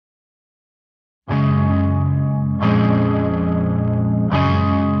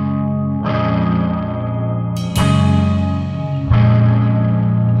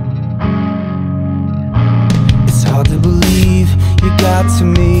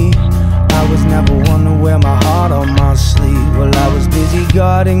I was never one to wear my heart on my sleeve. Well, I was busy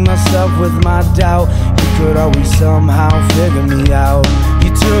guarding myself with my doubt. You could always somehow figure me out. You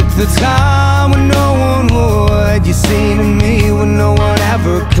took the time when no one would. You seen to me when no one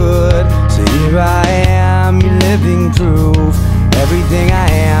ever could. So here I am, you're living proof. Everything I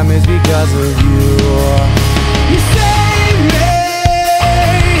am is because of you. You saved me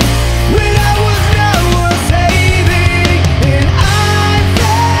when I was not worth saving, and I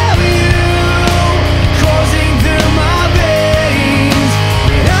felt you coursing through my veins.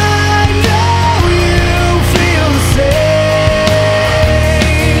 And I know you feel the same.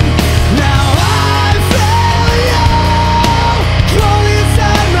 Now I feel you crawl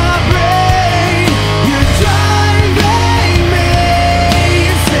inside my brain. You're driving me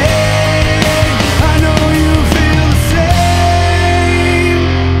insane. I know you feel the same.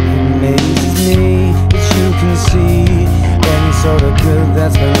 It amazes me that you can see any sort of good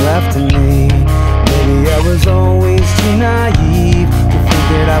that's been left in me. Maybe I was always too naive to think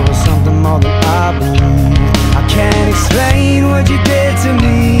that I was something more than I believe. I can't explain what you did to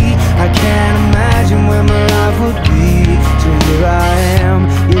me. I can't imagine where my life would be. So here I am,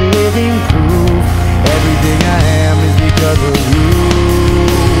 you're living proof. Everything I am is because of you.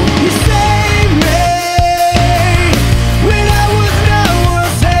 You saved me when I was not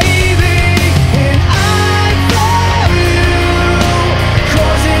worth saving, and I felt you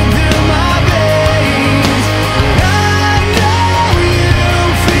coursing through my veins. And I know you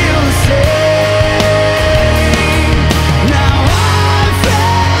feel the same. Now I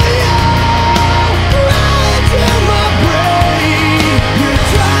feel you right into my brain. You're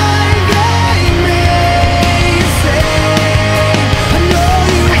driving me insane. I know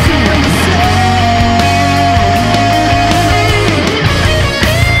you feel the same.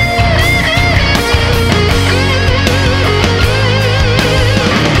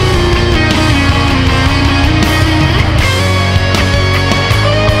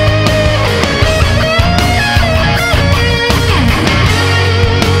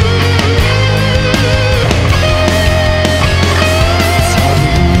 It's hard to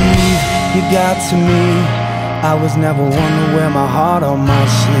believe you got to me. I was never one to wear my heart on my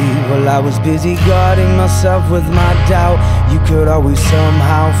sleeve. Well, I was busy guarding myself with my doubt. You could always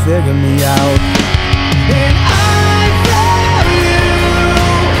somehow figure me out. And